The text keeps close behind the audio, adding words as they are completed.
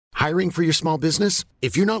Hiring for your small business?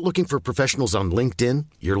 If you're not looking for professionals on LinkedIn,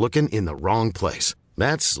 you're looking in the wrong place.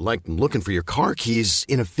 That's like looking for your car keys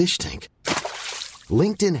in a fish tank.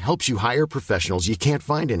 LinkedIn helps you hire professionals you can't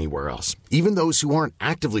find anywhere else, even those who aren't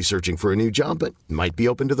actively searching for a new job but might be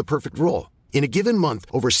open to the perfect role. In a given month,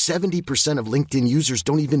 over 70% of LinkedIn users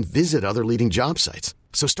don't even visit other leading job sites.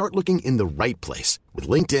 So start looking in the right place. With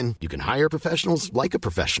LinkedIn, you can hire professionals like a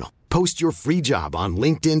professional. Post your free job on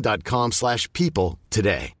linkedin.com/people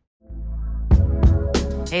today.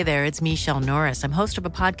 Hey there, it's Michelle Norris. I'm host of a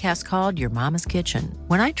podcast called Your Mama's Kitchen.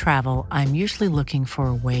 When I travel, I'm usually looking for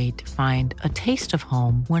a way to find a taste of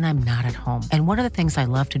home when I'm not at home. And one of the things I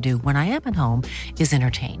love to do when I am at home is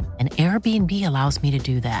entertain. And Airbnb allows me to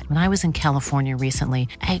do that. When I was in California recently,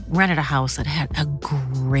 I rented a house that had a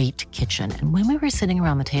great kitchen. And when we were sitting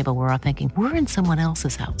around the table, we're all thinking, we're in someone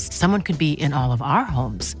else's house. Someone could be in all of our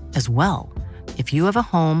homes as well. If you have a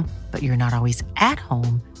home, but you're not always at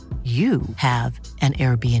home, you have an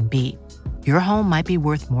Airbnb. Your home might be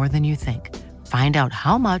worth more than you think. Find out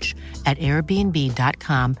how much at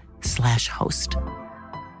airbnb.com/host.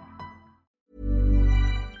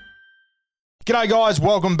 G'day guys,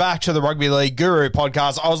 welcome back to the Rugby League Guru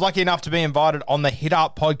podcast. I was lucky enough to be invited on the Hit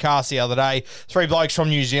Up podcast the other day. Three blokes from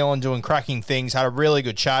New Zealand doing cracking things, had a really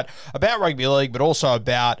good chat about rugby league, but also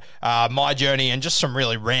about my journey and just some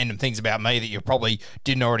really random things about me that you probably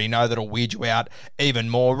didn't already know that'll weird you out even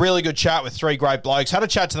more. Really good chat with three great blokes. Had a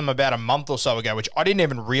chat to them about a month or so ago, which I didn't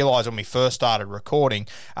even realise when we first started recording,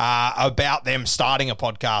 about them starting a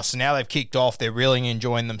podcast. So now they've kicked off, they're really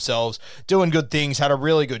enjoying themselves, doing good things, had a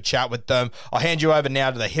really good chat with them. I'll hand you over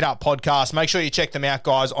now to the Hit Up podcast. Make sure you check them out,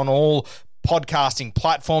 guys, on all podcasting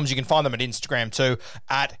platforms. You can find them at Instagram too,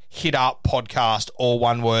 at Hit Up Podcast, all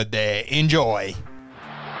one word there. Enjoy.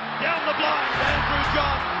 Down the blind, Andrew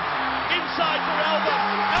John. Inside for Albert.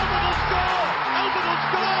 Albert will score. Albert will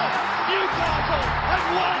score. Newcastle have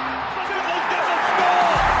won. Fiddler's going to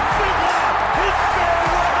score. Fiddler, it's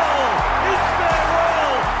farewell. It's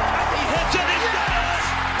farewell. And he hits it. He's got it.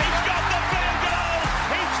 He's got the field goal.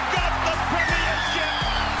 He's got the premiership.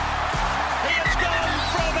 He has gone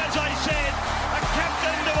from, as I said, a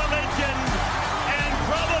captain to a legend and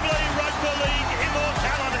probably rugby league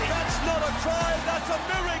immortality. That's not a try. That's a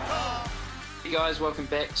miracle. Hey guys, welcome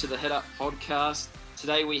back to the Hit Up podcast.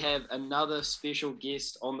 Today we have another special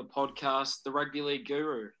guest on the podcast, the Rugby League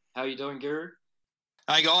Guru. How are you doing, Guru?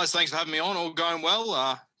 Hey guys, thanks for having me on. All going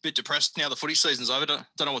well. Bit depressed now the footy season's over.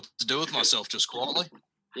 Don't know what to do with myself, just quietly.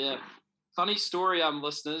 Yeah. Funny story,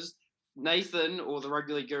 listeners. Nathan, or the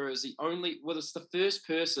Rugby League Guru, is it's the first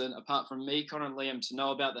person, apart from me, Connor and Liam, to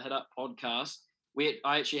know about the Hit Up podcast.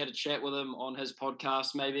 I actually had a chat with him on his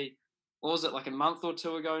podcast maybe, what was it, like a month or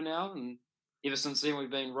two ago now? And ever since then, we've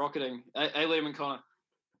been rocketing. Hey Liam and Connor.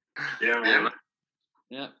 Yeah, man.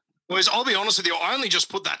 Yeah. Whereas I'll be honest with you, I only just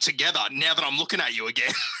put that together now that I'm looking at you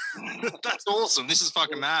again. That's awesome. This is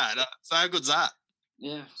fucking mad. So how good's that?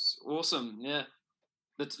 Yeah, it's awesome. Yeah.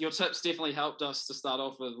 But your tips definitely helped us to start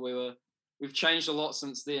off with. We've changed a lot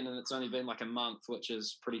since then, and it's only been like a month, which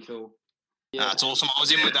is pretty cool. Yeah, That's awesome. I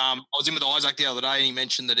was in with Isaac the other day, and he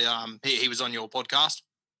mentioned that he was on your podcast.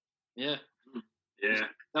 Yeah. Yeah.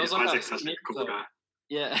 That was on Isaac's that such a cool guy.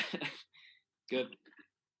 Yeah. Good.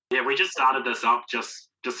 Yeah, we just started this up just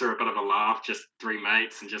for a bit of a laugh, just three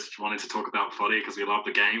mates, and just wanted to talk about footy because we love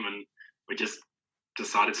the game, and we just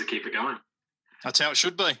decided to keep it going. That's how it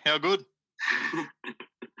should be. How good.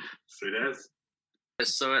 Sweet as.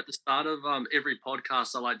 So at the start of every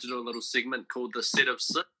podcast, I like to do a little segment called the Set of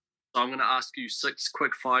Six. So I'm going to ask you 6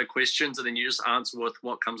 quick fire questions, and then you just answer with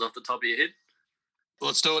what comes off the top of your head.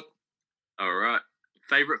 Let's do it. All right.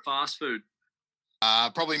 Favorite fast food?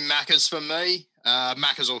 Probably Macca's for me.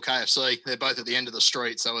 Macca's or KFC. They're both at the end of the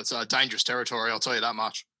street, so it's dangerous territory, I'll tell you that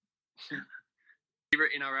much.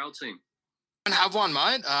 Favorite NRL team? I don't have one,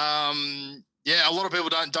 mate. Yeah, a lot of people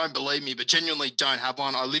don't believe me, but genuinely don't have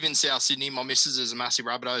one. I live in South Sydney. My missus is a massive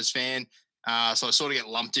Rabbitohs fan, so I sort of get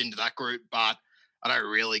lumped into that group, but I don't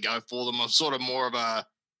really go for them. I'm sort of more of I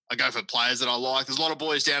go for players that I like. There's a lot of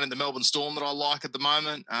boys down in the Melbourne Storm that I like at the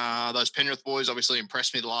moment. Those Penrith boys obviously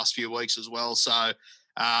impressed me the last few weeks as well. So,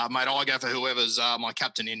 mate, I go for whoever's my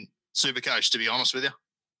captain in Supercoach, to be honest with you.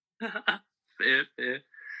 Fair.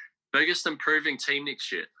 Biggest improving team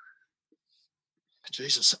next year?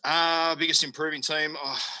 Jesus. Biggest improving team.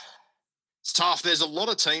 Oh, it's tough. There's a lot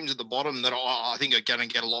of teams at the bottom that I think are going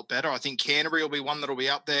to get a lot better. I think Canterbury will be one that will be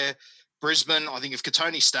up there. Brisbane, I think if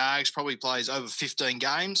Katoni Staggs probably plays over 15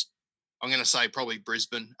 games, I'm going to say probably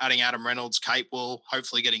Brisbane. Adding Adam Reynolds, Capewell,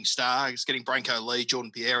 hopefully getting Staggs, getting Branko Lee,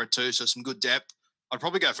 Jordan Piera too, so some good depth. I'd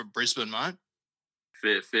probably go for Brisbane, mate.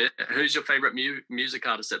 Fair. Who's your favourite music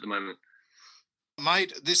artist at the moment?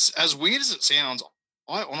 Mate, this, as weird as it sounds,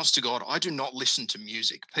 honest to God, I do not listen to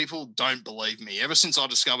music. People don't believe me. Ever since I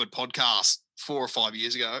discovered podcasts 4 or 5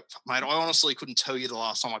 years ago, mate, I honestly couldn't tell you the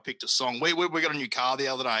last time I picked a song. We got a new car the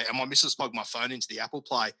other day, and my missus plugged my phone into the Apple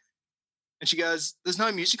Play, and she goes, "There's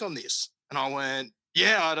no music on this." And I went,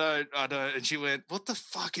 "Yeah, I don't." And she went, "What the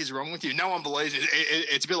fuck is wrong with you?" No one believes it.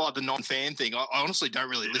 It's a bit like the non-fan thing. I honestly don't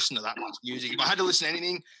really listen to that much music. If I had to listen to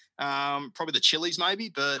anything, probably the Chili's maybe,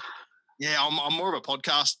 but yeah, I'm more of a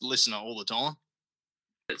podcast listener all the time.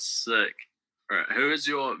 That's sick. All right, who is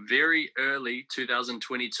your very early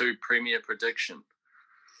 2022 Premier prediction?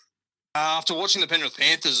 After watching the Penrith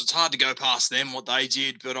Panthers, it's hard to go past them, what they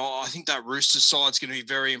did, but I think that Roosters side's going to be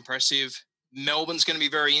very impressive. Melbourne's going to be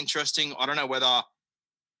very interesting. I don't know whether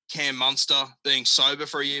Cam Munster being sober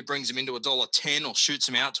for a year brings him into $1.10 or shoots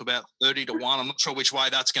him out to about 30 to 1. I'm not sure which way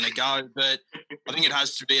that's going to go, but I think it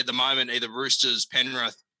has to be at the moment either Roosters,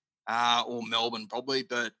 Penrith, or Melbourne probably.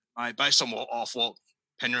 But based on what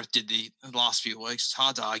Penrith did the last few weeks, it's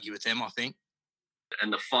hard to argue with them, I think.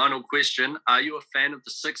 And the final question, are you a fan of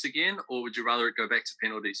the 6 again, or would you rather it go back to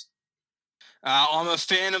penalties? I'm a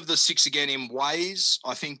fan of the 6 again in ways.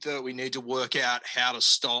 I think that we need to work out how to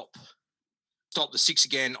stop the 6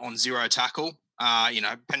 again on 0 tackle.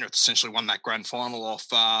 Penrith essentially won that grand final off,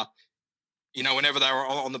 whenever they were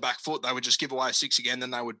on the back foot, they would just give away a 6 again,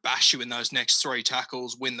 then they would bash you in those next 3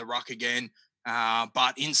 tackles, win the ruck again.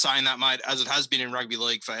 But in saying that, mate, as it has been in rugby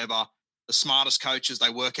league forever, the smartest coaches,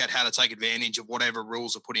 they work out how to take advantage of whatever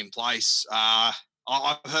rules are put in place. I've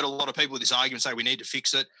heard a lot of people with this argument say we need to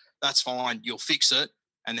fix it. That's fine. You'll fix it.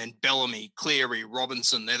 And then Bellamy, Cleary,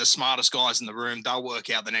 Robinson, they're the smartest guys in the room. They'll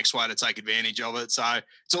work out the next way to take advantage of it. So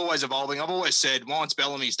it's always evolving. I've always said once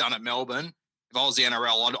Bellamy's done at Melbourne, if I was the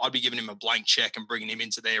NRL, I'd be giving him a blank check and bringing him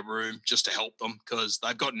into their room just to help them because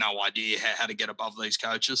they've got no idea how to get above these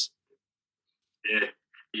coaches.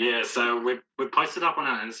 Yeah. So we've posted up on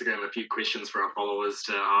our Instagram a few questions for our followers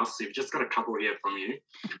to ask. So we've just got a couple here from you.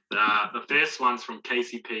 The first one's from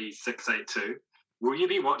KCP682. Will you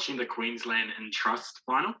be watching the Queensland Entrust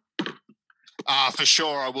final? For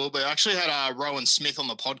sure, I will be. I actually had Rowan Smith on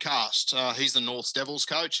the podcast. He's the North Devils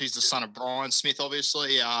coach. He's the son of Brian Smith,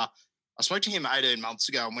 obviously. I spoke to him 18 months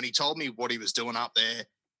ago, and when he told me what he was doing up there,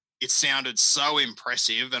 it sounded so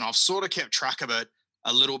impressive, and I've sort of kept track of it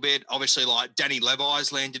a little bit. Obviously, like Danny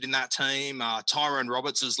Levi's landed in that team. Tyrone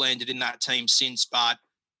Roberts has landed in that team since, but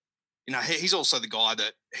he's also the guy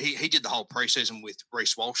that he did the whole preseason with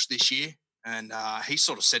Reece Walsh this year. And he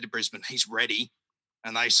sort of said to Brisbane, he's ready.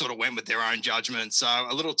 And they sort of went with their own judgment. So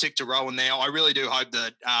a little tick to Rowan there. I really do hope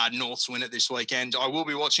that Norths win it this weekend. I will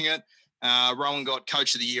be watching it. Rowan got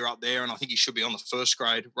Coach of the Year up there, and I think he should be on the first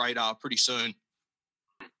grade radar pretty soon.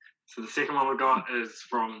 So the second one we got is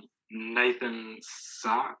from Nathan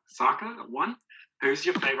Saka. Who's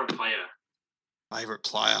your favourite player? Favourite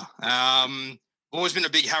player? I've always been a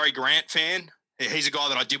big Harry Grant fan. He's a guy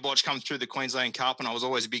that I did watch come through the Queensland Cup, and I was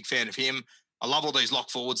always a big fan of him. I love all these lock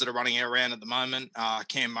forwards that are running around at the moment.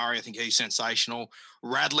 Cam Murray, I think he's sensational.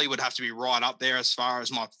 Radley would have to be right up there as far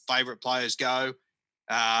as my favourite players go.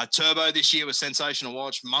 Turbo this year was sensational to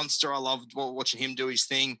watch. Munster, I loved watching him do his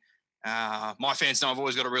thing. My fans know I've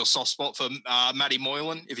always got a real soft spot for Matty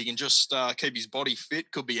Moylan. If he can just keep his body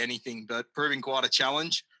fit, could be anything, but proving quite a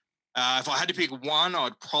challenge. If I had to pick one,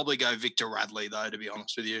 I'd probably go Victor Radley, though, to be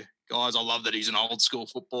honest with you. Guys, I love that he's an old school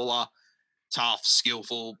footballer, tough,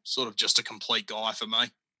 skillful, sort of just a complete guy for me.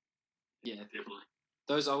 Yeah, definitely.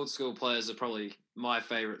 Those old school players are probably my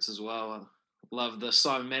favourites as well. I love the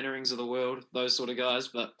Simon Mannerings of the world, those sort of guys.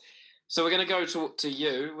 But so we're going to go to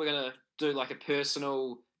you. We're going to do like a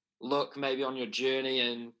personal look maybe on your journey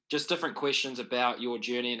and just different questions about your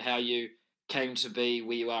journey and how you came to be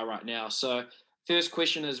where you are right now. So first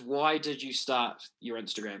question is, why did you start your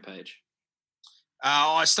Instagram page?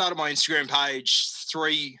 I started my Instagram page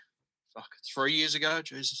 3 years ago.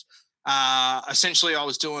 Jesus. Essentially, I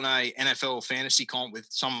was doing a NFL fantasy comp with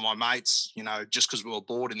some of my mates, just because we were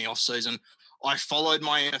bored in the off season. I followed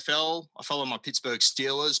my NFL. I followed my Pittsburgh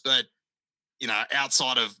Steelers, but,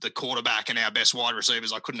 outside of the quarterback and our best wide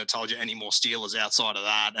receivers, I couldn't have told you any more Steelers outside of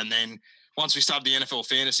that. And then once we started the NFL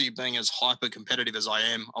fantasy, being as hyper competitive as I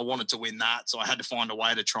am, I wanted to win that. So I had to find a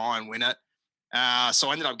way to try and win it. So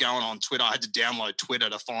I ended up going on Twitter. I had to download Twitter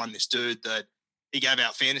to find this dude that he gave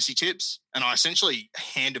out fantasy tips. And I essentially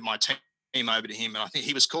handed my team over to him. And I think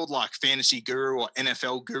he was called like Fantasy Guru or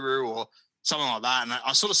NFL Guru or something like that. And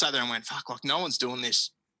I sort of sat there and went, fuck, like no one's doing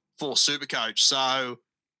this for Supercoach. So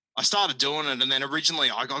I started doing it, and then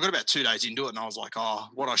originally I got about 2 days into it, and I was like, oh,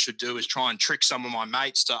 what I should do is try and trick some of my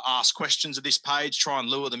mates to ask questions of this page, try and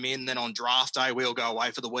lure them in. Then on draft day, we all go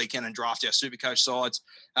away for the weekend and draft our Supercoach sides.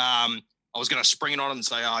 I was going to spring it on them and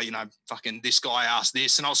say, fucking this guy asked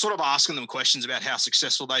this. And I was sort of asking them questions about how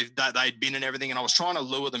successful they'd been and everything. And I was trying to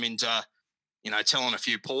lure them into, telling a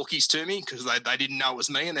few porkies to me because they didn't know it was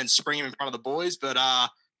me, and then spring them in front of the boys. But,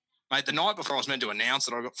 mate, the night before I was meant to announce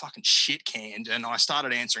it, I got fucking shit canned, and I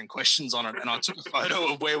started answering questions on it, and I took a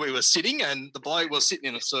photo of where we were sitting, and the bloke was sitting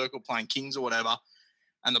in a circle playing Kings or whatever,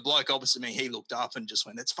 and the bloke opposite me, he looked up and just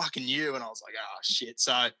went, "It's fucking you," and I was like, "Oh, shit."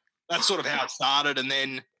 So that's sort of how it started, and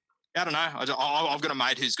then, I don't know, I've got a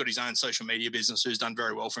mate who's got his own social media business who's done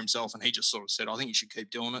very well for himself, and he just sort of said, "I think you should keep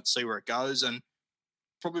doing it, see where it goes," and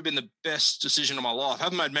probably been the best decision of my life. I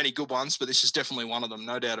haven't made many good ones, but this is definitely one of them,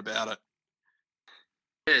 no doubt about it.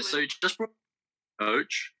 Yeah, so just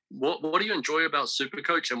Coach, what do you enjoy about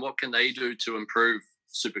Supercoach, and what can they do to improve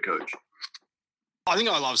Supercoach? I think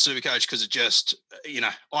I love Supercoach because it just,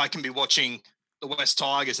 I can be watching the West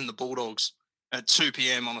Tigers and the Bulldogs at 2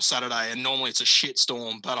 p.m. on a Saturday, and normally it's a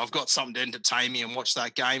shitstorm, but I've got something to entertain me and watch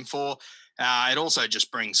that game for. It also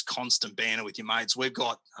just brings constant banter with your mates. We've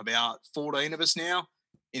got about 14 of us now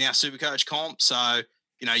in our Supercoach comp, so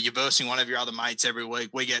you're versing one of your other mates every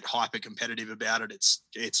week. We get hyper competitive about it.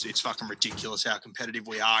 It's fucking ridiculous how competitive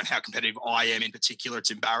we are and how competitive I am in particular.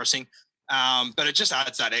 It's embarrassing. But it just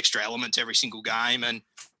adds that extra element to every single game. And,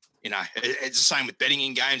 it's the same with betting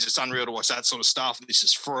in games. It's unreal to watch that sort of stuff. This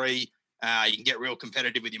is free. You can get real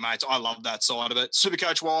competitive with your mates. I love that side of it.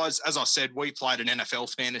 Supercoach wise, as I said, we played an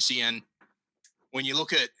NFL fantasy, and when you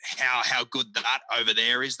look at how good that over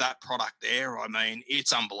there is, that product there, I mean,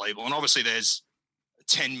 it's unbelievable. And obviously there's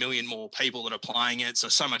 10 million more people that are playing it,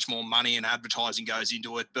 so much more money and advertising goes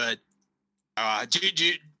into it. But do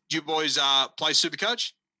you boys play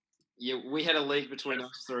Supercoach? Yeah, we had a league between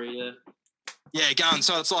us three. Yeah, going.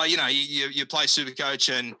 So it's like you play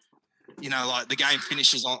Supercoach, and like the game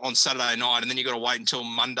finishes on Saturday night, and then you got to wait until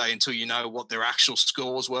Monday until you know what their actual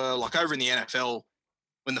scores were. Like over in the NFL,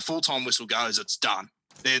 when the full-time whistle goes, it's done.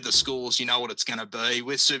 They're the scores, you know what it's going to be.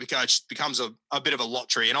 With Supercoach, it becomes a bit of a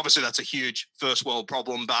lottery, and obviously that's a huge first world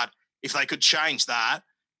problem, but if they could change that,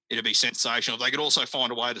 it'd be sensational. If they could also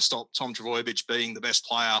find a way to stop Tom Trbojevic being the best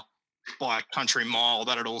player by a country mile,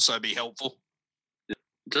 that'd also be helpful.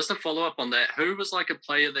 Just to follow up on that, who was like a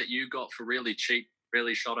player that you got for really cheap,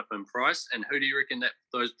 really shot up in price, and who do you reckon that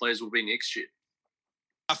those players will be next year?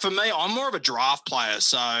 For me, I'm more of a draft player.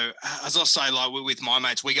 So, as I say, like with my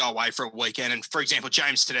mates, we go away for a weekend. And, for example,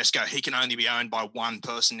 James Tedesco, he can only be owned by one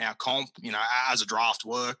person now comp, as a draft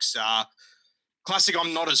works. Classic,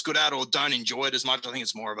 I'm not as good at or don't enjoy it as much. I think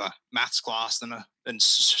it's more of a maths class than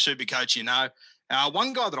Supercoach,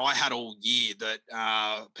 One guy that I had all year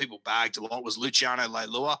that people bagged a lot was Luciano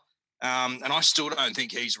Leilua. And I still don't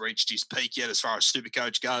think he's reached his peak yet as far as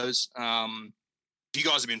Supercoach goes. You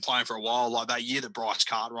guys have been playing for a while, like that year that Bryce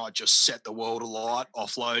Cartwright just set the world alight,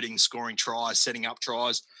 offloading, scoring tries, setting up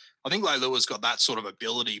tries. I think Leilua's got that sort of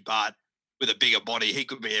ability, but with a bigger body, he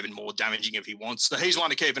could be even more damaging if he wants. So he's one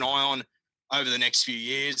to keep an eye on over the next few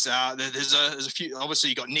years. There's a few, obviously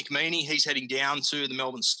you got Nick Meaney. He's heading down to the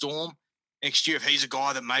Melbourne Storm next year. If he's a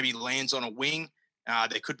guy that maybe lands on a wing,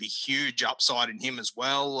 there could be huge upside in him as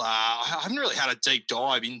well. I haven't really had a deep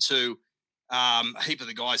dive into a heap of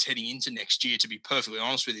the guys heading into next year, to be perfectly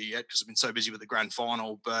honest with you yet, because I've been so busy with the grand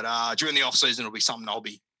final. But during the off season, it'll be something I'll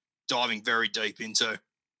be diving very deep into.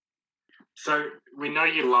 So we know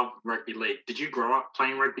you love rugby league. Did you grow up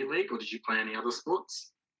playing rugby league, or did you play any other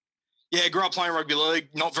sports? Yeah, grew up playing rugby league,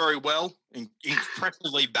 not very well,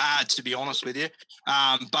 impressively bad, to be honest with you.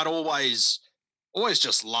 But always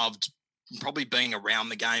just loved probably being around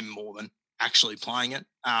the game more than actually playing it.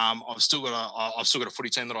 I've still got a footy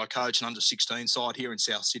team that I coach, an under-16 side here in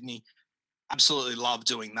South Sydney. Absolutely love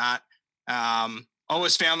doing that. I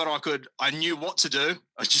always found that I knew what to do.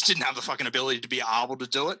 I just didn't have the fucking ability to be able to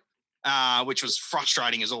do it, which was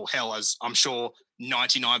frustrating as all hell, as I'm sure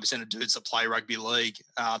 99% of dudes that play rugby league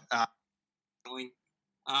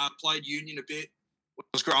played union a bit when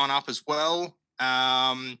I was growing up as well.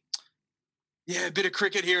 Yeah, a bit of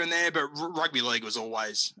cricket here and there, but rugby league was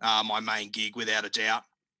always my main gig, without a doubt.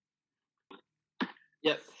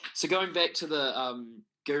 Yep. So going back to the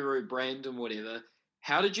Guru brand and whatever,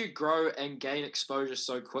 how did you grow and gain exposure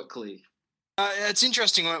so quickly? It's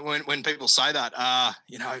interesting when people say that. I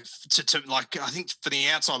think for the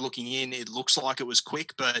outside looking in, it looks like it was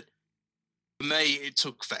quick, but for me, it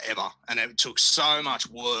took forever, and it took so much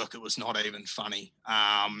work. It was not even funny.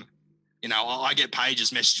 You know, I get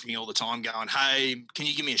pages messaging me all the time going, hey, can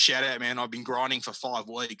you give me a shout out, man? I've been grinding for 5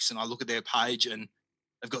 weeks, and I look at their page and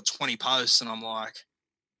they've got 20 posts, and I'm like,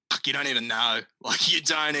 fuck, you don't even know. Like, you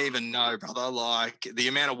don't even know, brother. Like, the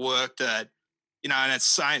amount of work that, you know, and it's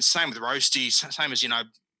same with Roasty, same as, you know,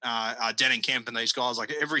 Den Kemp and these guys.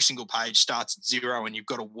 Like, every single page starts at 0 and you've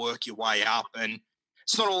got to work your way up. And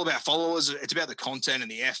it's not all about followers. It's about the content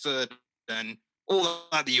and the effort and all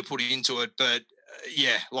that you put into it. But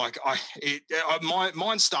yeah, like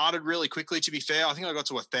mine started really quickly, to be fair. I think I got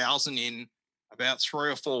to 1,000 in about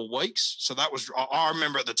 3 or 4 weeks. So that was, I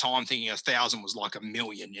remember at the time thinking 1,000 was like 1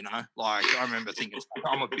 million, you know, like I remember thinking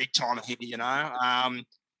I'm a big time here, you know.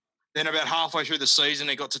 Then about halfway through the season,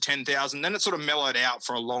 it got to 10,000. Then it sort of mellowed out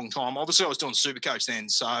for a long time. Obviously I was doing Supercoach then.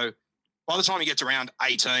 So by the time you get to around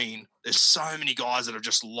 18, there's so many guys that have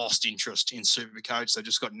just lost interest in Supercoach. They've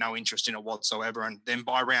just got no interest in it whatsoever. And then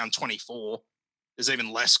by round 24, there's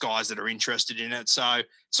even less guys that are interested in it. So it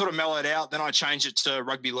sort of mellowed out. Then I changed it to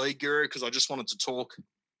Rugby League Guru because I just wanted to talk,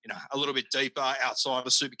 you know, a little bit deeper outside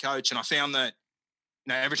of Supercoach. And I found that,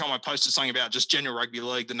 you know, every time I posted something about just general rugby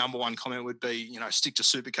league, the number one comment would be, you know, stick to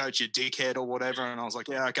Supercoach, you dickhead or whatever. And I was like,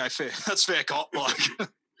 yeah, okay, fair. That's fair cop. Like,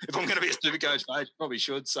 if I'm going to be a Supercoach page, probably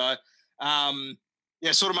should. So,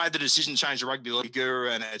 yeah, sort of made the decision to change to Rugby League Guru,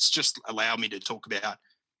 and it's just allowed me to talk about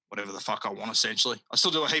whatever the fuck I want, essentially. I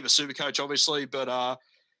still do a heap of Supercoach, obviously, but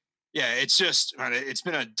yeah, it's just, it's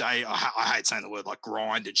been a day. I hate saying the word like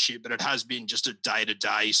grind and shit, but it has been just a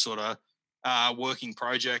day-to-day sort of working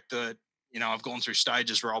project that, you know, I've gone through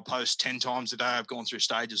stages where I'll post 10 times a day. I've gone through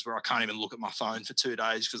stages where I can't even look at my phone for 2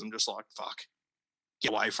 days because I'm just like, fuck,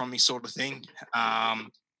 get away from me sort of thing. I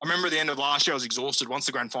remember at the end of last year, I was exhausted. Once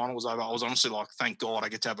the grand final was over, I was honestly like, thank God I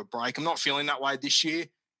get to have a break. I'm not feeling that way this year.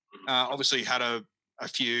 Obviously had a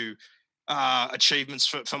few achievements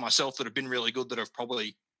for myself that have been really good that have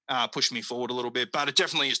probably pushed me forward a little bit, but it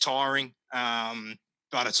definitely is tiring.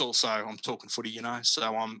 But it's also, I'm talking footy, you know,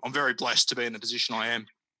 so I'm very blessed to be in the position I am.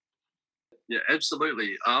 Yeah,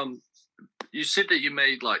 absolutely. You said that you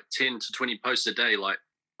made like 10 to 20 posts a day. Like,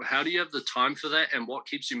 how do you have the time for that, and what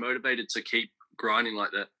keeps you motivated to keep grinding like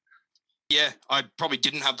that? Yeah, I probably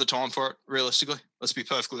didn't have the time for it, realistically. Let's be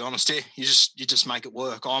perfectly honest here. You just make it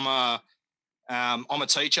work. I'm a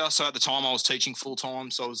teacher, so at the time I was teaching full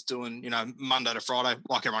time, so I was doing, you know, Monday to Friday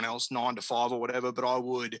like everyone else, 9 to 5 or whatever. But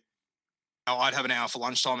I'd have an hour for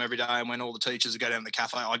lunchtime every day, and when all the teachers would go down to the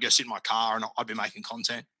cafe, I'd go sit in my car and I'd be making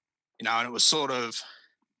content, you know. And it was sort of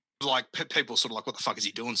like people sort of like, what the fuck is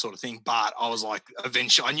he doing, sort of thing. But I was like,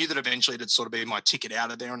 eventually, I knew that eventually it'd sort of be my ticket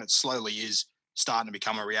out of there, and it slowly is starting to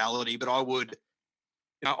become a reality. But I would,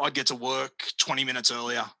 you know, I'd get to work 20 minutes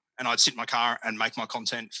earlier, and I'd sit in my car and make my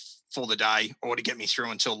content for the day, or to get me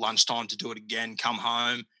through until lunchtime to do it again, come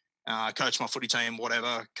home, coach my footy team,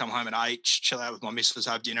 whatever, come home at 8, chill out with my missus,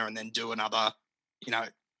 have dinner, and then do another, you know,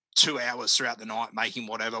 2 hours throughout the night making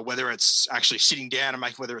whatever, whether it's actually sitting down and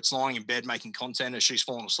making, whether it's lying in bed making content as she's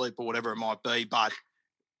falling asleep or whatever it might be. But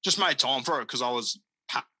just made time for it because I was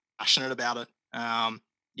passionate about it.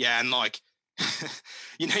 Yeah, and like,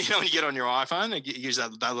 you know when you get on your iPhone and you use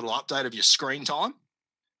that little update of your screen time.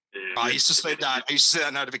 Yeah, I used to see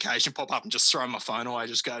that notification pop up and just throw my phone away.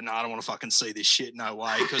 Just go, no, I don't want to fucking see this shit. No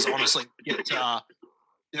way. Because honestly,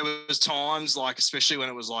 there was times, like, especially when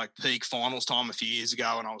it was like peak finals time a few years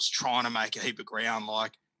ago, and I was trying to make a heap of ground.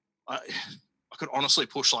 Like, I could honestly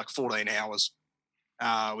push like 14 hours,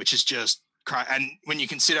 which is just crazy. And when you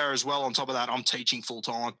consider as well, on top of that, I'm teaching full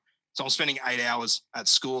time, so I'm spending 8 hours at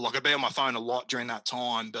school. Like, I'd be on my phone a lot during that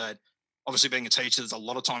time, but obviously being a teacher, there's a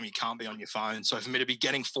lot of time you can't be on your phone. So for me to be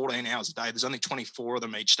getting 14 hours a day, there's only 24 of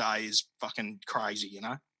them each day, is fucking crazy, you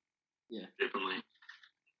know? Yeah, definitely.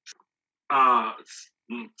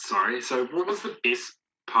 Sorry. So what was the best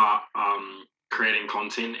part creating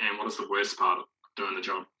content, and what is the worst part of doing the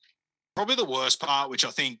job? Probably the worst part, which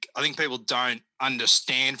I think people don't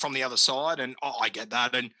understand from the other side, and I get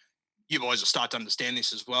that, and you boys will start to understand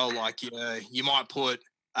this as well. Like, you might put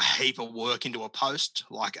a heap of work into a post,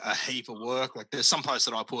 like a heap of work. Like, there's some posts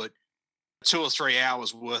that I put 2 or 3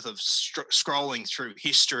 hours worth of scrolling through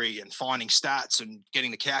history and finding stats and getting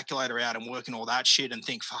the calculator out and working all that shit, and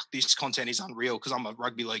think, fuck, this content is unreal because I'm a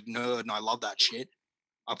rugby league nerd and I love that shit.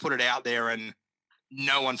 I put it out there and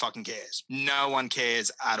no one fucking cares. No one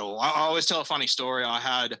cares at all. I always tell a funny story.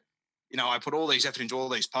 I put all these effort into all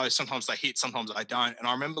these posts. Sometimes they hit, sometimes they don't. And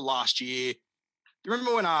I remember last year, you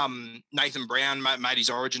remember when Nathan Brown made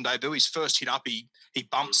his Origin debut? His first hit up, he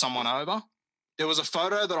bumped someone over. There was a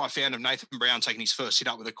photo that I found of Nathan Brown taking his first hit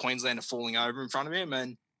up with a Queenslander falling over in front of him,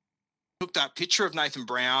 and took that picture of Nathan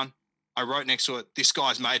Brown, I wrote next to it, "This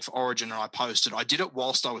guy's made for Origin," and I posted. I did it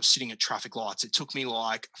whilst I was sitting at traffic lights. It took me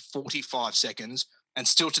like 45 seconds, and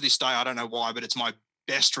still to this day, I don't know why, but it's my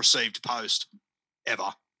best received post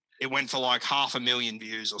ever. It went for like 500,000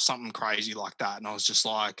 views or something crazy like that, and I was just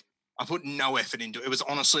like, I put no effort into it. It was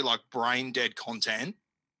honestly like brain dead content.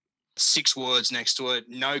 6 words next to it,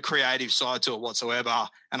 no creative side to it whatsoever.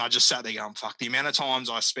 And I just sat there going, fuck, the amount of times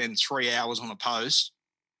I spend 3 hours on a post,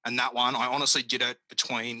 and that one, I honestly did it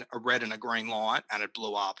between a red and a green light, and it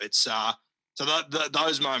blew up. It's so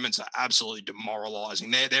those moments are absolutely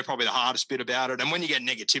demoralizing. They're probably the hardest bit about it. And when you get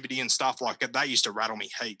negativity and stuff like that used to rattle me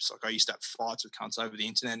heaps. Like I used to have fights with cunts over the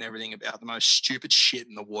internet and everything about the most stupid shit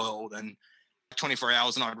in the world. And 24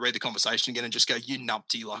 hours and I'd read the conversation again and just go, you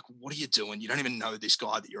numpty, like, what are you doing? You don't even know this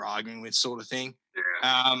guy that you're arguing with, sort of thing.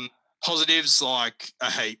 Yeah. Positives, like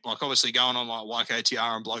a heap. Like obviously going on like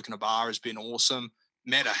YKTR and Bloke in a Bar has been awesome.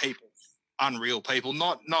 Met a heap of unreal people,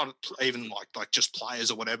 not even like just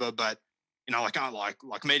players or whatever, but you know,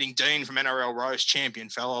 like meeting Dean from NRL Roast, champion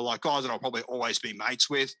fella, like guys that I'll probably always be mates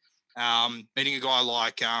with. Meeting a guy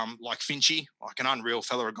like Finchy, like an unreal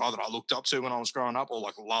fella, a guy that I looked up to when I was growing up, or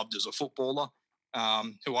like loved as a footballer,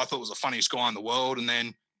 who I thought was the funniest guy in the world, and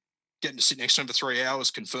then getting to sit next to him for 3 hours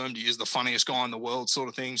confirmed he is the funniest guy in the world, sort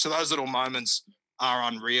of thing. So those little moments are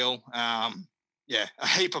unreal. Yeah, a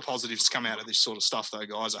heap of positives come out of this sort of stuff, though,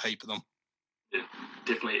 guys. A heap of them. Yeah,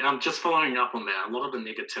 definitely. Just following up on that, a lot of the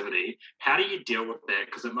negativity, how do you deal with that?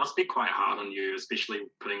 Because it must be quite hard on you, especially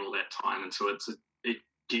putting all that time into it. So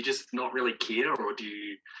do you just not really care, or do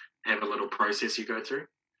you have a little process you go through?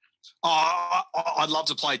 I'd love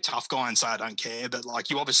to play tough guy and say I don't care, but like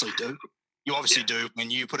you obviously do. You obviously do when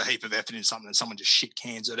you put a heap of effort into something and someone just shit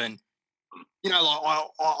cans it. And, you know, like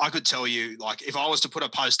I could tell you, like if I was to put a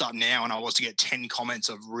post up now and I was to get 10 comments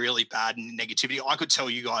of really bad negativity, I could tell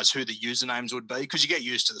you guys who the usernames would be, because you get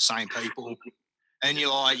used to the same people. And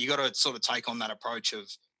you're like, you got to sort of take on that approach of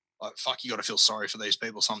like, fuck, you got to feel sorry for these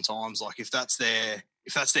people sometimes. Like if that's their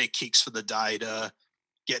kicks for the day to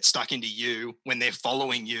get stuck into you when they're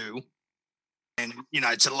following you, and, you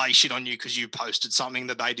know, to lay shit on you because you posted something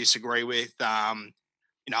that they disagree with.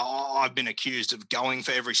 You know, I've been accused of going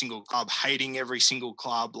for every single club, hating every single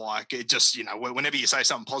club. Like it just, you know, whenever you say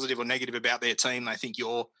something positive or negative about their team, they think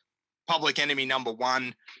you're public enemy number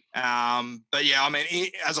one. But yeah, I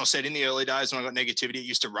mean, as I said, in the early days when I got negativity, it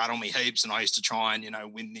used to rattle me heaps, and I used to try and, you know,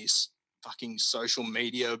 win this fucking social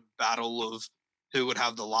media battle of who would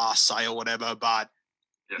have the last say or whatever. But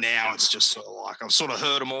now it's just sort of like I've sort of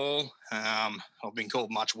heard them all. I've been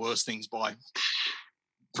called much worse things by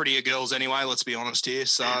prettier girls anyway, let's be honest here.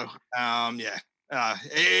 So, as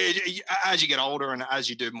you get older and as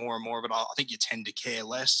you do more and more of it, I think you tend to care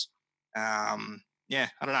less. I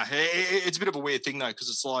don't know. It's a bit of a weird thing, though, because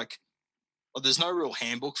it's like there's no real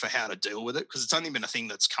handbook for how to deal with it, because it's only been a thing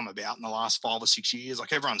that's come about in the last 5 or 6 years.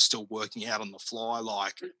 Like everyone's still working out on the fly.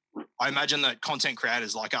 Like I imagine that content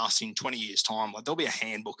creators like us in 20 years' time, like there'll be a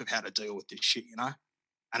handbook of how to deal with this shit, you know,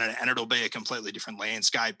 and it'll be a completely different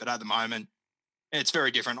landscape. But at the moment, it's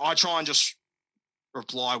very different. I try and just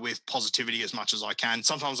reply with positivity as much as I can.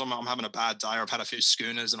 Sometimes I'm having a bad day, or I've had a few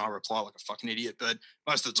schooners and I reply like a fucking idiot, but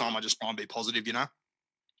most of the time I just try and be positive, you know?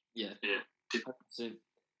 Yeah.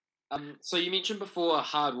 So you mentioned before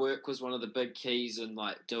hard work was one of the big keys in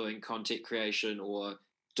like doing content creation or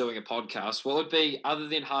doing a podcast. What would be, other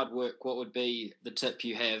than hard work, what would be the tip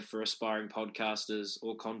you have for aspiring podcasters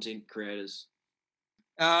or content creators?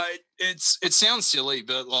 It sounds silly,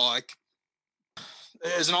 but like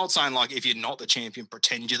there's an old saying, like if you're not the champion,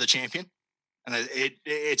 pretend you're the champion. And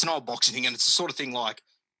it's an old boxing thing, and it's the sort of thing like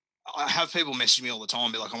I have people message me all the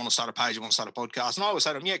time, be like, I want to start a page, I want to start a podcast. And I always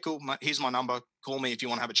say to them, yeah, cool, here's my number. Call me if you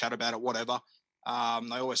want to have a chat about it, whatever.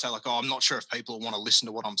 They always say like, oh, I'm not sure if people want to listen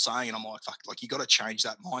to what I'm saying. And I'm like, fuck, like you got to change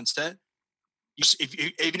that mindset.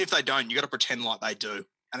 Even if they don't, you got to pretend like they do.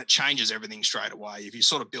 And it changes everything straight away. If you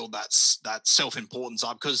sort of build that self-importance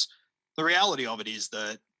up, because the reality of it is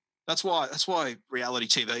that's why reality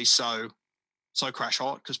TV is so crash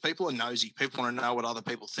hot, because people are nosy. People want to know what other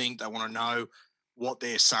people think. They want to know what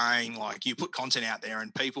they're saying. Like you put content out there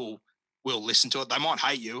and people will listen to it. They might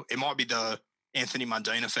hate you. It might be the Anthony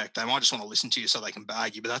Mundine effect. They might just want to listen to you so they can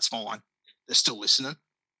bag you, but that's fine. They're still listening,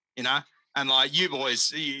 you know? And like you boys,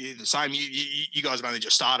 the same, you guys have only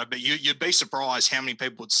just started, but you'd be surprised how many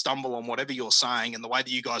people would stumble on whatever you're saying. And the way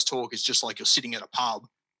that you guys talk is just like you're sitting at a pub,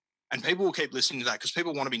 and people will keep listening to that because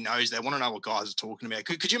people want to be nosy. They want to know what guys are talking about.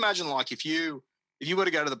 Could you imagine like if you were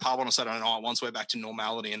to go to the pub on a Saturday night, once we're back to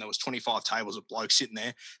normality and there was 25 tables of blokes sitting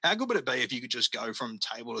there, how good would it be if you could just go from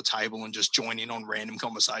table to table and just join in on random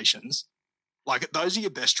conversations? Like, those are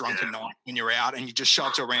your best drunken nights when you're out and you just show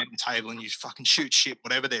up to a random table and you fucking shoot shit,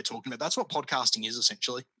 whatever they're talking about. That's what podcasting is,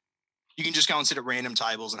 essentially. You can just go and sit at random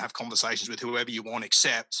tables and have conversations with whoever you want,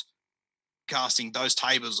 except podcasting, those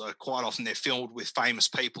tables are quite often, they're filled with famous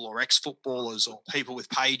people or ex-footballers or people with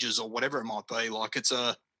pages or whatever it might be. Like, it's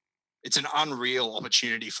an unreal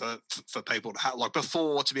opportunity for people to have. Like,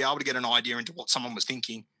 before, to be able to get an idea into what someone was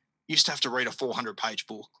thinking, you used to have to read a 400-page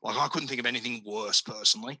book. Like, I couldn't think of anything worse,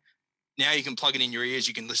 personally. Now you can plug it in your ears.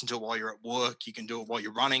 You can listen to it while you're at work. You can do it while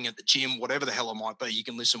you're running, at the gym, whatever the hell it might be. You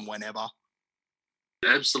can listen whenever.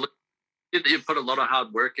 Absolutely. You put a lot of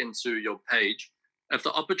hard work into your page. If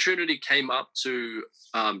the opportunity came up to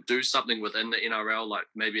do something within the NRL, like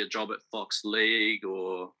maybe a job at Fox League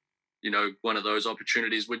or, you know, one of those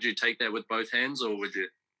opportunities, would you take that with both hands, or would you?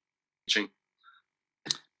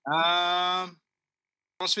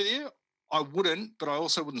 Honest with you, I wouldn't, but I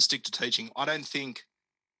also wouldn't stick to teaching. I don't think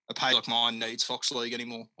a page like mine needs Fox League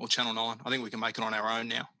anymore or Channel 9. I think we can make it on our own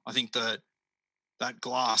now. I think that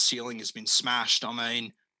glass ceiling has been smashed. I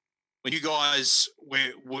mean, when you guys,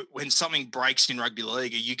 when something breaks in rugby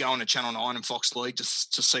league, are you going to Channel 9 and Fox League to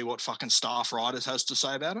see what fucking staff writers has to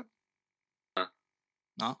say about it?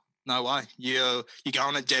 No way. You're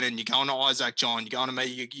going to Denon, you're going to Isaac John, you're going to me,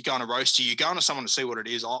 you're going to Roasty, you're going to someone to see what it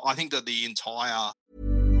is. I think that the entire...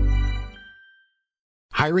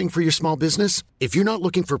 Hiring for your small business? If you're not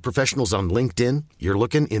looking for professionals on LinkedIn, you're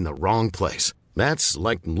looking in the wrong place. That's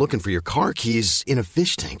like looking for your car keys in a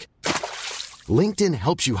fish tank. LinkedIn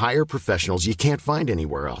helps you hire professionals you can't find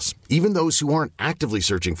anywhere else, even those who aren't actively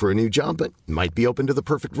searching for a new job but might be open to the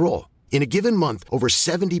perfect role. In a given month, over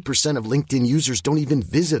 70% of LinkedIn users don't even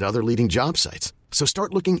visit other leading job sites. So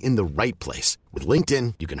start looking in the right place. With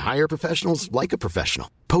LinkedIn, you can hire professionals like a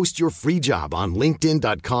professional. Post your free job on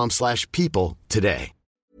linkedin.com/people today.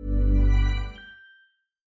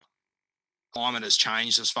 Climate has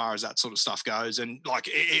changed as far as that sort of stuff goes. And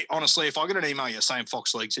like, honestly, if I get an email you saying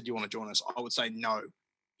Fox League said, "Do you want to join us?" I would say no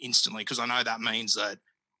instantly, because I know that means that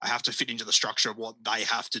I have to fit into the structure of what they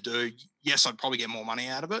have to do. Yes, I'd probably get more money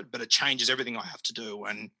out of it, but it changes everything I have to do.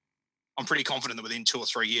 And I'm pretty confident that within 2 or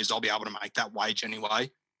 3 years, I'll be able to make that wage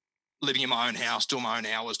anyway. Living in my own house, doing my own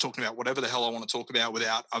hours, talking about whatever the hell I want to talk about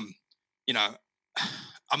without, a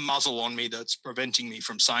muzzle on me that's preventing me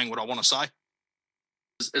from saying what I want to say.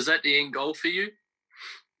 Is that the end goal for you?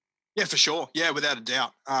 Yeah, for sure. Yeah, without a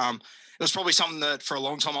doubt. It was probably something that for a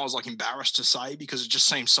long time I was like embarrassed to say, because it just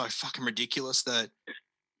seems so fucking ridiculous that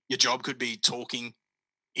your job could be talking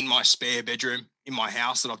in my spare bedroom in my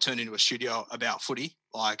house that I've turned into a studio about footy.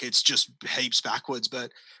 Like, it's just heaps backwards.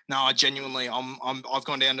 But no, I genuinely, I've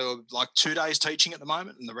gone down to like 2 days teaching at the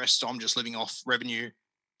moment, and the rest I'm just living off revenue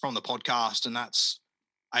from the podcast, and that's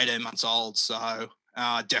 18 months old. So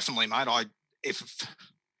definitely, mate.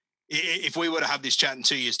 If we were to have this chat in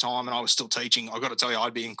 2 years' time and I was still teaching, I've got to tell you,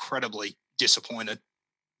 I'd be incredibly disappointed.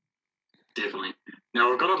 Definitely. Now,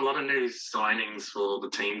 we've got a lot of new signings for the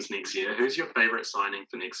teams next year. Who's your favourite signing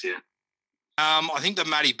for next year? I think the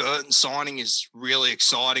Matty Burton signing is really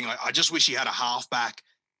exciting. I just wish he had a halfback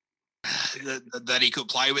that he could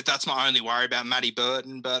play with. That's my only worry about Matty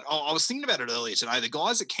Burton. But I was thinking about it earlier today. The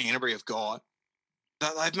guys at Canterbury have got,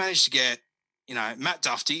 they've managed to get, Matt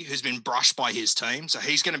Duffy, who's been brushed by his team, so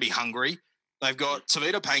he's going to be hungry. They've got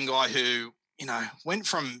Tavita Pangai, who, went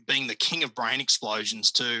from being the king of brain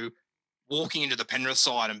explosions to walking into the Penrith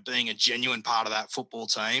side and being a genuine part of that football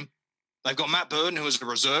team. They've got Matt Burton, who was a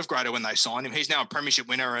reserve grader when they signed him. He's now a premiership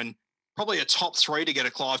winner and probably a top 3 to get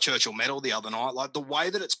a Clive Churchill medal the other night. Like, the way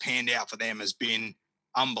that it's panned out for them has been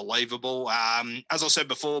unbelievable. As I said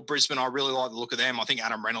before, Brisbane, I really like the look of them. I think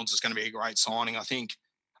Adam Reynolds is going to be a great signing. I think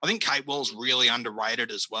Kate Well's really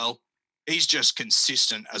underrated as well. He's just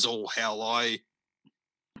consistent as all hell. I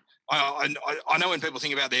know when people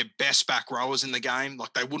think about their best back rowers in the game,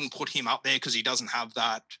 like, they wouldn't put him up there because he doesn't have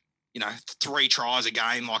that, 3 tries a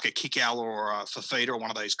game like a Kickow or a Fafita or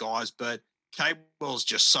one of these guys. But Kate Well's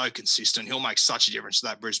just so consistent. He'll make such a difference to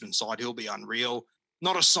that Brisbane side. He'll be unreal.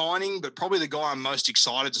 Not a signing, but probably the guy I'm most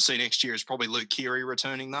excited to see next year is probably Luke Keary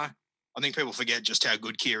returning, though. I think people forget just how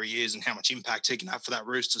good Keary is and how much impact he can have for that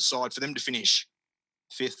Roosters side. For them to finish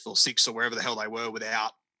 5th or 6th or wherever the hell they were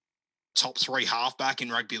without top 3 halfback in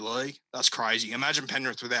rugby league, that's crazy. Imagine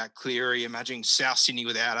Penrith without Cleary. Imagine South Sydney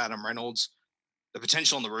without Adam Reynolds. The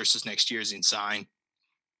potential on the Roosters next year is insane.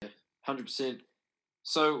 100%.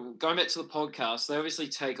 So going back to the podcast, they obviously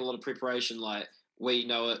take a lot of preparation, like we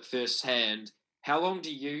know it firsthand. How long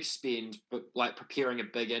do you spend like preparing a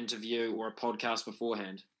big interview or a podcast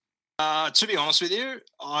beforehand? To be honest with you,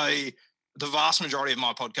 the vast majority of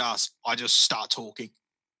my podcasts, I just start talking.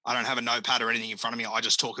 I don't have a notepad or anything in front of me. I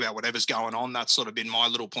just talk about whatever's going on. That's sort of been my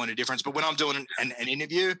little point of difference. But when I'm doing an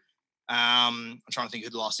interview, I'm trying to think who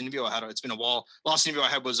the last interview I had. It's been a while. Last interview I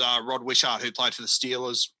had was Rod Wishart, who played for the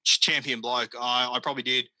Steelers, champion bloke. I probably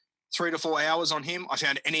did 3 to 4 hours on him. I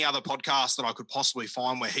found any other podcast that I could possibly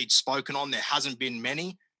find where he'd spoken on. There hasn't been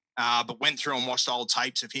many, but went through and watched old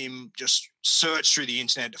tapes of him, just searched through the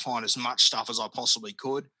internet to find as much stuff as I possibly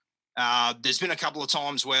could. There's been a couple of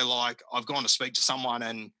times where, like, I've gone to speak to someone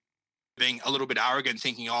and being a little bit arrogant,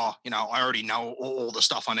 thinking, I already know all the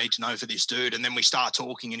stuff I need to know for this dude. And then we start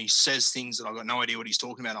talking and he says things that I've got no idea what he's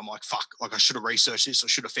talking about. I'm like, fuck, like I should have researched this. I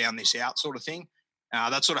should have found this out, sort of thing.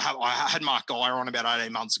 That's sort of how I had Mark Geyer on about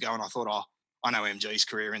 18 months ago, and I thought, I know MG's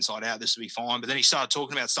career inside out. This will be fine. But then he started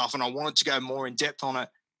talking about stuff and I wanted to go more in depth on it,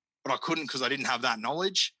 but I couldn't because I didn't have that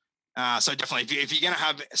knowledge. So definitely, if you're going to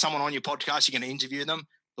have someone on your podcast, you're going to interview them.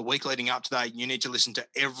 The week leading up to that, you need to listen to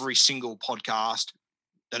every single podcast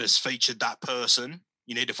that has featured that person.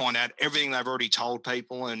 You need to find out everything they've already told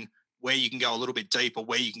people and where you can go a little bit deeper,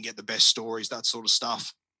 where you can get the best stories, that sort of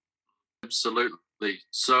stuff. Absolutely.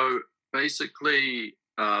 So basically,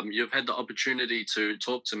 you've had the opportunity to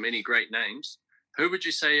talk to many great names. Who would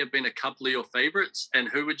you say have been a couple of your favorites, and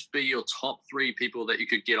who would be your top 3 people that you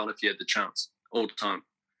could get on if you had the chance all the time?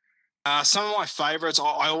 Some of my favorites,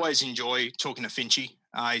 I always enjoy talking to Finchy.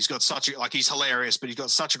 He's got he's hilarious, but he's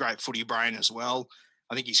got such a great footy brain as well.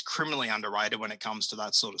 I think he's criminally underrated when it comes to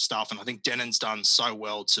that sort of stuff. And I think Denon's done so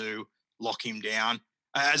well to lock him down.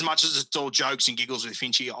 As much as it's all jokes and giggles with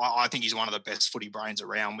Finchy, I think he's one of the best footy brains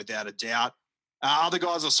around, without a doubt. Other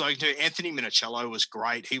guys I've spoken to, Anthony Minicello was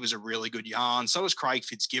great. He was a really good yarn. So was Craig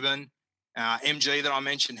Fitzgibbon. MG that I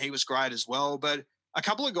mentioned, he was great as well. But a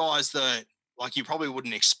couple of guys that, like, you probably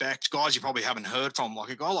wouldn't expect, guys you probably haven't heard from,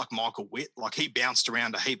 like a guy like Michael Witt, like he bounced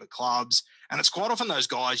around a heap of clubs. And it's quite often those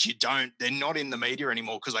guys they're not in the media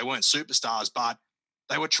anymore because they weren't superstars, but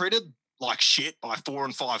they were treated like shit by 4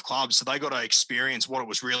 and 5 clubs. So they got to experience what it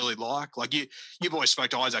was really like. Like you boys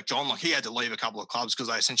spoke to Isaac John, like he had to leave a couple of clubs because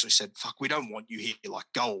they essentially said, fuck, we don't want you here, like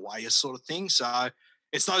go away, sort of thing. So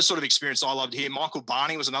it's those sort of experiences I love to hear. Michael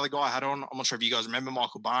Barney was another guy I had on. I'm not sure if you guys remember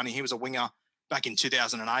Michael Barney. He was a winger back in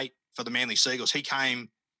 2008 for the Manly Seagulls. He came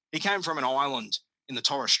from an island in the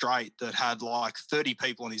Torres Strait that had like 30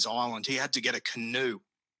 people on his island. He had to get a canoe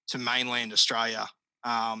to mainland Australia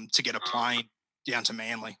to get a plane down to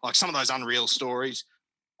Manly. Like some of those unreal stories.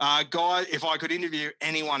 Guy, if I could interview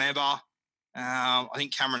anyone ever, I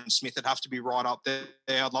think Cameron Smith would have to be right up there.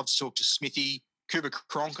 I'd love to talk to Smithy. Cooper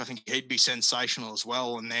Cronk, I think he'd be sensational as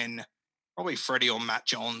well. And then probably Freddie or Matt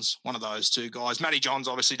Johns, one of those two guys. Matty Johns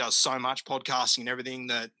obviously does so much podcasting and everything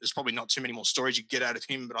that there's probably not too many more stories you get out of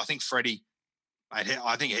him. But I think Freddie, I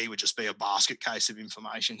think he would just be a basket case of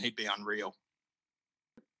information. He'd be unreal.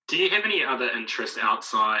 Do you have any other interests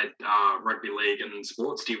outside rugby league and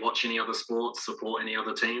sports? Do you watch any other sports, support any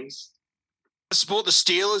other teams? I support the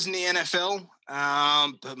Steelers in the NFL,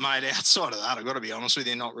 but mate, outside of that, I've got to be honest with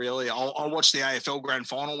you, not really. I'll watch the AFL Grand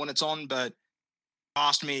Final when it's on, but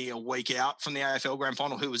asked me a week out from the AFL Grand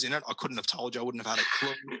Final who was in it, I couldn't have told you. I wouldn't have had a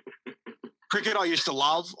clue. Cricket I used to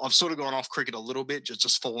love. I've sort of gone off cricket a little bit,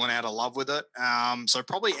 just fallen out of love with it. So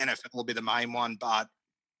probably NFL will be the main one, but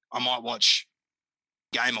I might watch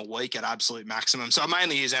game a week at absolute maximum. So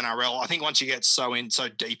mainly is NRL. I think once you get so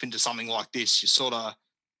deep into something like this,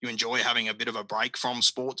 you enjoy having a bit of a break from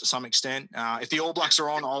sport to some extent. If the All Blacks are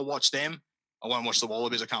on, I'll watch them. I won't watch the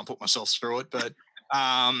Wallabies. I can't put myself through it. But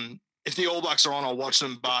if the All Blacks are on, I'll watch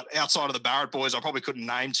them. But outside of the Barrett boys, I probably couldn't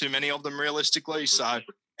name too many of them realistically. So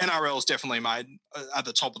NRL is definitely made at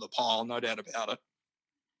the top of the pile, no doubt about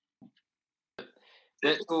it.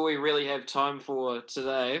 That's all we really have time for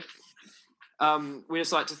today. We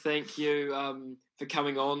just like to thank you for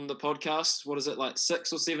coming on the podcast. What is it, like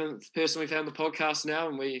 6th or 7th person we've had on the podcast now,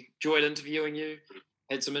 and we enjoyed interviewing you,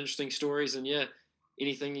 had some interesting stories, and yeah,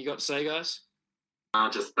 anything you got to say, guys?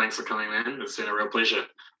 Just thanks for coming, man. It's been a real pleasure.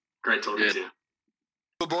 Great talking to you.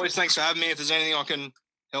 Well, boys, thanks for having me. If there's anything I can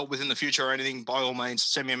help with in the future or anything, by all means,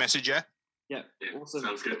 send me a message, yeah? Yeah, awesome.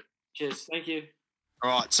 Sounds good. Cheers. Thank you.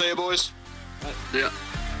 All right, see you, boys. Bye. Yeah.